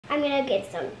I'm gonna get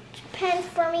some pens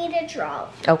for me to draw.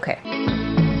 Okay.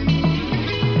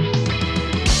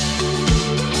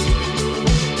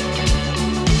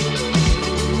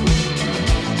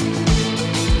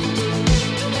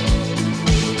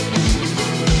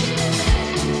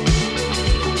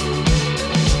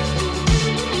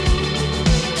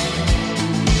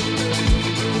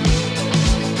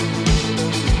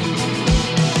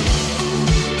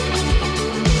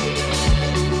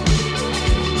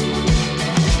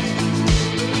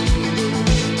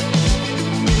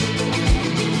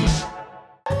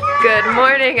 Good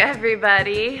morning,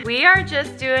 everybody. We are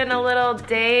just doing a little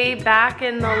day back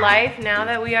in the life now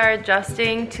that we are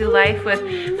adjusting to life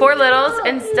with 4 littles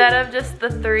instead of just the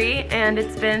 3, and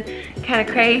it's been kind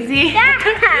of crazy.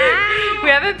 We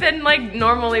haven't been like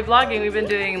normally vlogging. We've been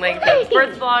doing like the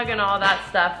birth vlog and all that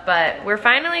stuff, but we're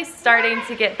finally starting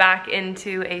to get back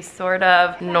into a sort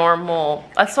of normal.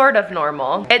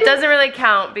 It doesn't really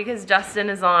count because Justin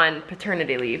is on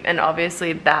paternity leave, and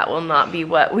obviously that will not be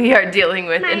what we are dealing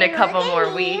with in a couple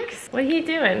more weeks. What are you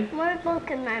doing?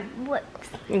 Look at my lips.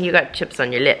 You got chips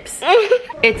on your lips.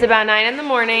 It's about 9 in the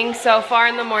morning. So far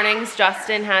in the mornings,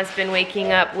 Justin has been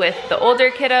waking up with the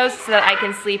older kiddos so that I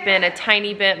can sleep in a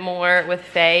tiny bit more with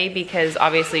Faye, because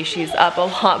obviously she's up a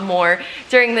lot more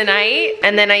during the night.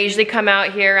 And then I usually come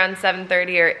out here around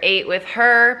 7:30 or 8 with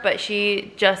her, but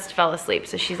she just fell asleep.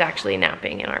 So she's actually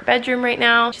napping in our bedroom right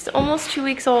now. She's almost 2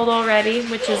 weeks old already,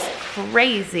 which is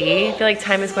crazy. I feel like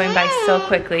time is going by so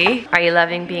quickly. Are you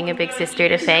loving being a big sister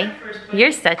to Faye?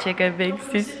 You're such a good big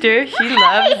sister. She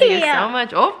loves you so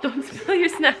much. Oh, don't spill your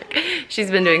snack. She's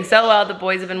been doing so well. The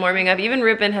boys have been warming up. Even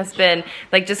Ruben has been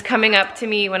like just coming up to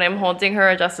me when I'm holding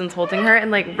her or Justin's holding her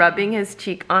and like rubbing his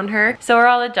cheek on her. So we're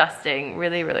all adjusting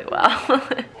really, really well.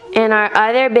 And our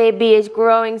other baby is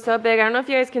growing so big. I don't know if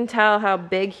you guys can tell how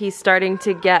big he's starting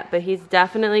to get, but he's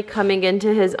definitely coming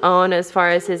into his own as far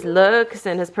as his looks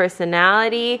and his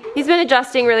personality. He's been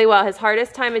adjusting really well. His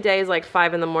hardest time of day is like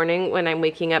 5 in the morning when I'm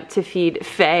waking up to feed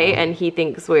Faye and he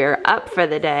thinks we're up for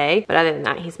the day. But other than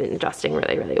that, he's been adjusting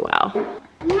really, really well.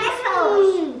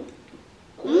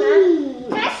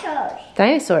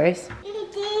 Dinosaurs.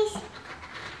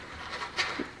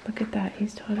 Look at that,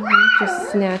 he's totally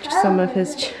just snatched some of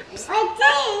his chips.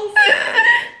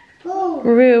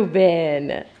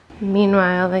 Ruben.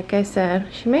 Meanwhile, like I said,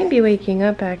 she might be waking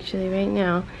up actually right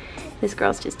now. This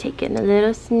girl's just taking a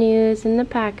little snooze in the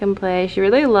pack and play. She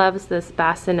really loves this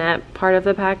bassinet part of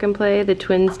the pack and play. The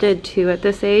twins did too at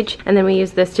this age. And then we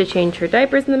use this to change her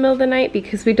diapers in the middle of the night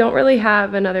because we don't really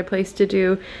have another place to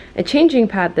do a changing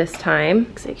pad this time.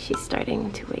 Looks like she's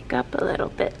starting to wake up a little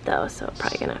bit though, so I'm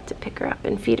probably gonna have to pick her up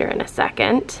and feed her in a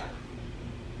second.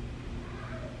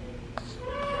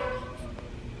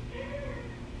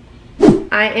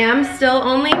 I am still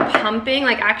only pumping,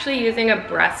 like actually using a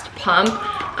breast pump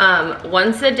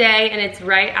once a day, and it's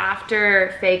right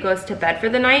after Faye goes to bed for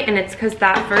the night, and it's because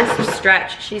that first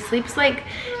stretch, she sleeps like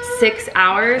 6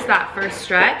 hours that first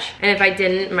stretch, and if I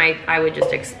didn't, I would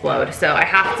just explode. So I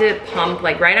have to pump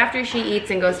like right after she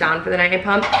eats and goes down for the night. I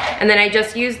pump, and then I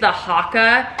just use the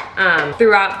Haka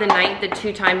throughout the night, the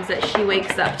 2 times that she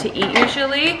wakes up to eat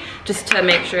usually, just to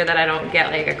make sure that I don't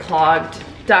get like a clogged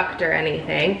duct or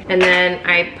anything. And then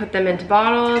I put them into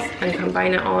bottles and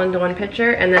combine it all into one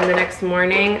pitcher, and then the next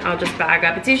morning I'll just bag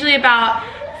up. It's usually about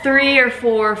 3 or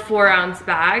 4 4-ounce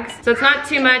bags, so it's not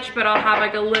too much, but I'll have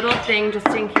like a little thing just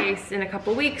in case in a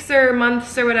couple weeks or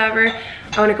months or whatever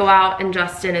I want to go out and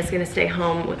Justin is going to stay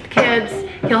home with the kids.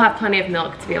 He'll have plenty of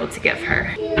milk to be able to give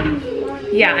her.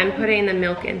 Yeah, I'm putting the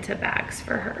milk into bags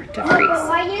for her to freeze.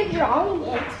 Why are you drawing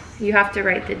it? You have to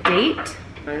write the date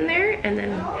on there and then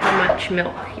how much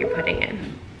milk you're putting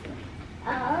in.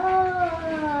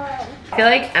 I feel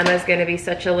like Emma's gonna be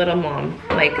such a little mom.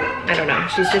 Like, I don't know,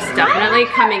 she's just definitely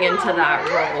coming into that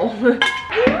role.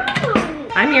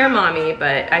 I'm your mommy,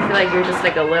 but I feel like you're just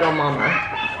like a little mama.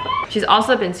 She's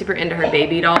also been super into her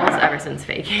baby dolls ever since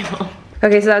Faye came home.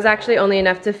 Okay, so that was actually only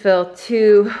enough to fill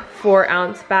 2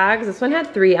 4-ounce bags. This one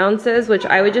had 3 ounces, which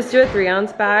I would just do a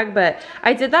 3-ounce bag, but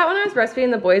I did that when I was breastfeeding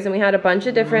the boys and we had a bunch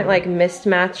of different like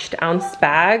mismatched ounce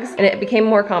bags and it became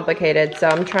more complicated. So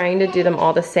I'm trying to do them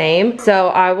all the same. So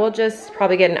I will just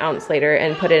probably get an ounce later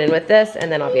and put it in with this,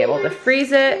 and then I'll be able to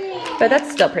freeze it, but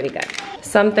that's still pretty good.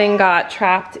 Something got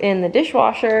trapped in the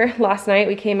dishwasher last night.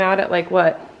 We came out at like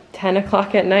what? 10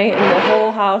 o'clock at night, and the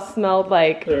whole house smelled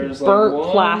like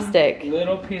burnt plastic.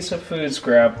 Little piece of food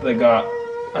scrap that got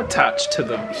attached to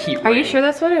the heat ring. Are you sure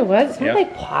that's what it was? It smelled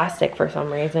like plastic for some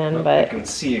reason, but you can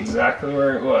see exactly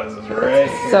where it was. It's right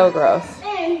here. So gross.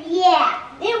 Yeah,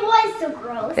 it was so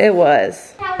gross. It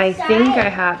was. I think I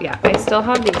have, yeah, I still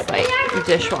have these like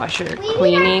dishwasher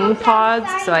cleaning pods,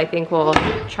 so I think we'll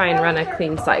try and run a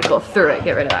clean cycle through it,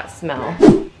 get rid of that smell.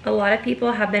 A lot of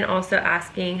people have been also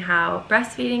asking how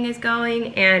breastfeeding is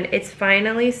going, and it's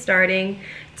finally starting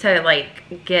to like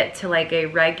get to like a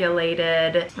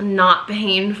regulated, not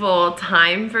painful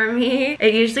time for me.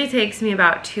 It usually takes me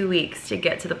about 2 weeks to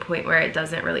get to the point where it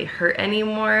doesn't really hurt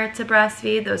anymore to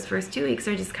breastfeed. Those first 2 weeks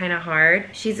are just kind of hard.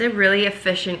 She's a really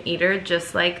efficient eater,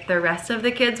 just like the rest of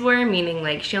the kids were, meaning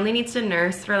like she only needs to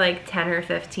nurse for like 10 or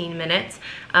 15 minutes.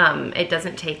 It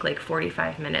doesn't take like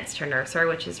 45 minutes to nurse her,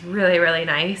 which is really, really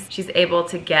nice. She's able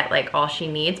to get like all she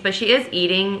needs, but she is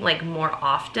eating like more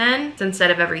often. So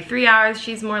instead of every 3 hours,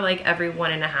 she's more like every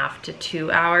 1.5 to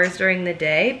 2 hours during the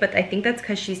day. But I think that's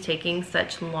because she's taking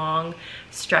such long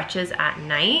stretches at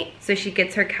night. So she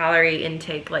gets her calorie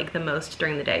intake like the most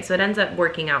during the day. So it ends up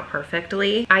working out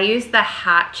perfectly. I use the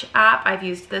Hatch app. I've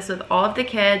used this with all of the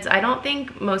kids. I don't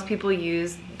think most people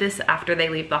use this after they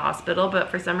leave the hospital, but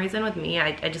for some reason with me,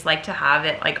 I just like to have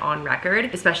it like on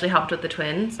record, especially helped with the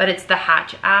twins. But it's the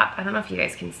Hatch app. I don't know if you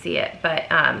guys can see it, but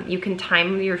you can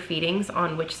time your feedings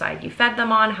on which side you fed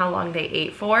them on, how long they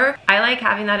ate for. I like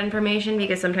having that information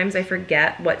because sometimes I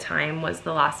forget what time was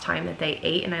the last time that they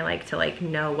ate, and I like to like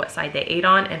know what side they ate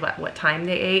on and what time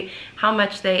they ate, how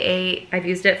much they ate. I've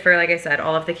used it for, like I said,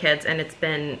 all of the kids, and it's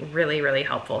been really, really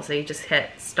helpful. So you just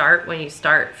hit start when you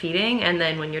start feeding, and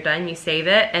then when you're done, you save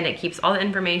it, and it keeps all the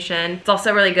information. It's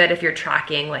also really good if you're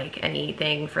tracking like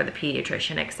anything for the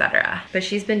pediatrician, etc. But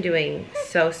she's been doing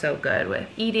so good with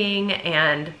eating,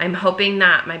 and I'm hoping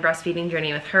that my breastfeeding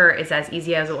journey with her is as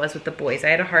easy as it was with the boys. I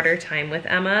had a harder time with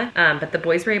Emma, but the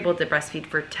boys were able to breastfeed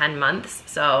for 10 months,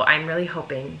 so I'm really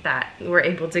hoping that we're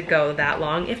able to go that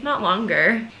long, if not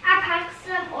longer. I packed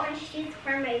some orange juice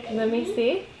for my baby. Let me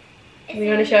see. You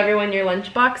want to show everyone your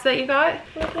lunchbox that you got?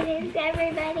 Look at this,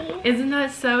 everybody. Isn't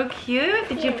that so cute?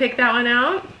 Did you pick that one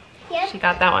out? Yep. She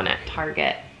got that one at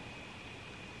Target.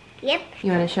 Yep.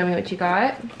 You want to show me what you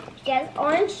got? Just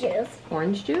orange juice.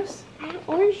 Orange juice? I have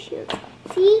orange juice.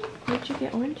 See? Where'd you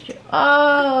get orange juice?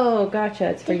 Oh, gotcha.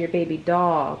 It's for your baby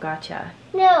doll. Gotcha.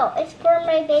 No, it's for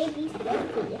my baby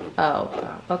Sophie.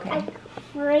 Oh, okay. I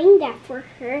framed that for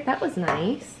her. That was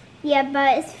nice. Yeah,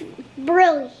 but it's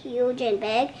really huge and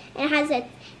big. And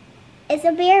it's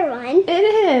a bear one. It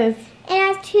is. It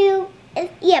has two,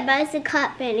 yeah, but it's a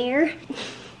cup in here.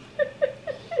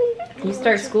 You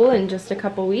start school in just a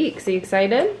couple weeks. Are you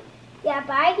excited? Yeah,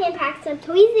 but I can pack some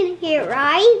toys in here,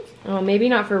 right? Oh, maybe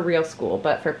not for real school,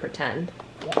 but for pretend.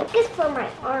 Yeah, just for my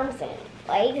arms and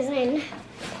legs and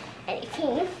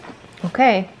anything.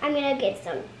 Okay. I'm gonna get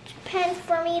some pens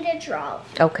for me to draw.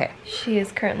 Okay. She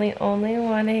is currently only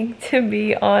wanting to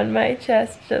be on my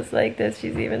chest just like this.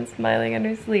 She's even smiling in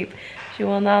her sleep. She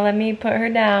will not let me put her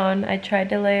down. I tried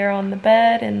to lay her on the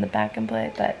bed in the back and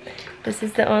play, but this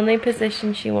is the only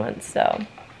position she wants, so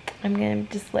I'm gonna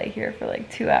just lay here for like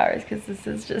 2 hours because this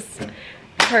is just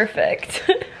perfect.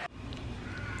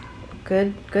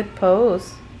 Good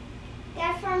pose.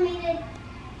 That's for me to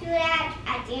do that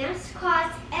at dance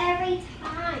class every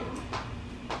time.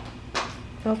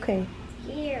 Okay.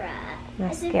 Mascara.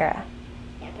 Mascara.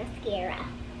 Yeah, mascara.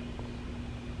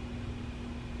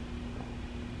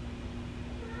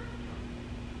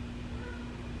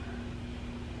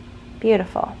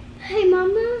 Beautiful. Hey,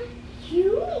 Mama,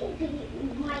 you need to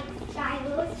be my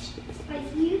stylist,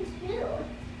 but you too.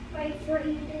 Right for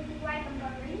you to be like a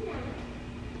ballerina.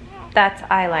 That's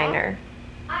eyeliner.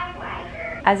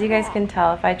 Eyeliner. As you guys can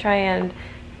tell, if I try and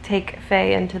take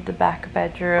Faye into the back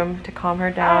bedroom to calm her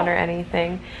down or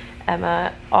anything,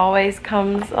 Emma always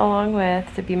comes along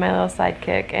with to be my little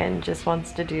sidekick and just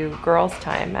wants to do girls'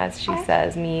 time, as she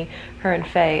says, me, her, and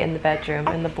Faye in the bedroom,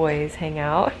 and the boys hang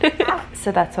out.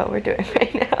 So that's what we're doing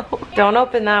right now. Don't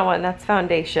open that one, that's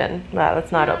foundation. No,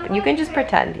 let's not open. You can just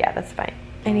pretend, yeah, that's fine.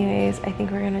 Anyways, I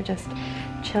think we're gonna just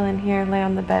chill in here, lay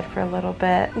on the bed for a little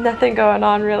bit. Nothing going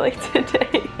on really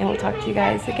today. And we'll talk to you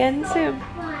guys again soon.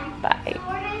 Bye.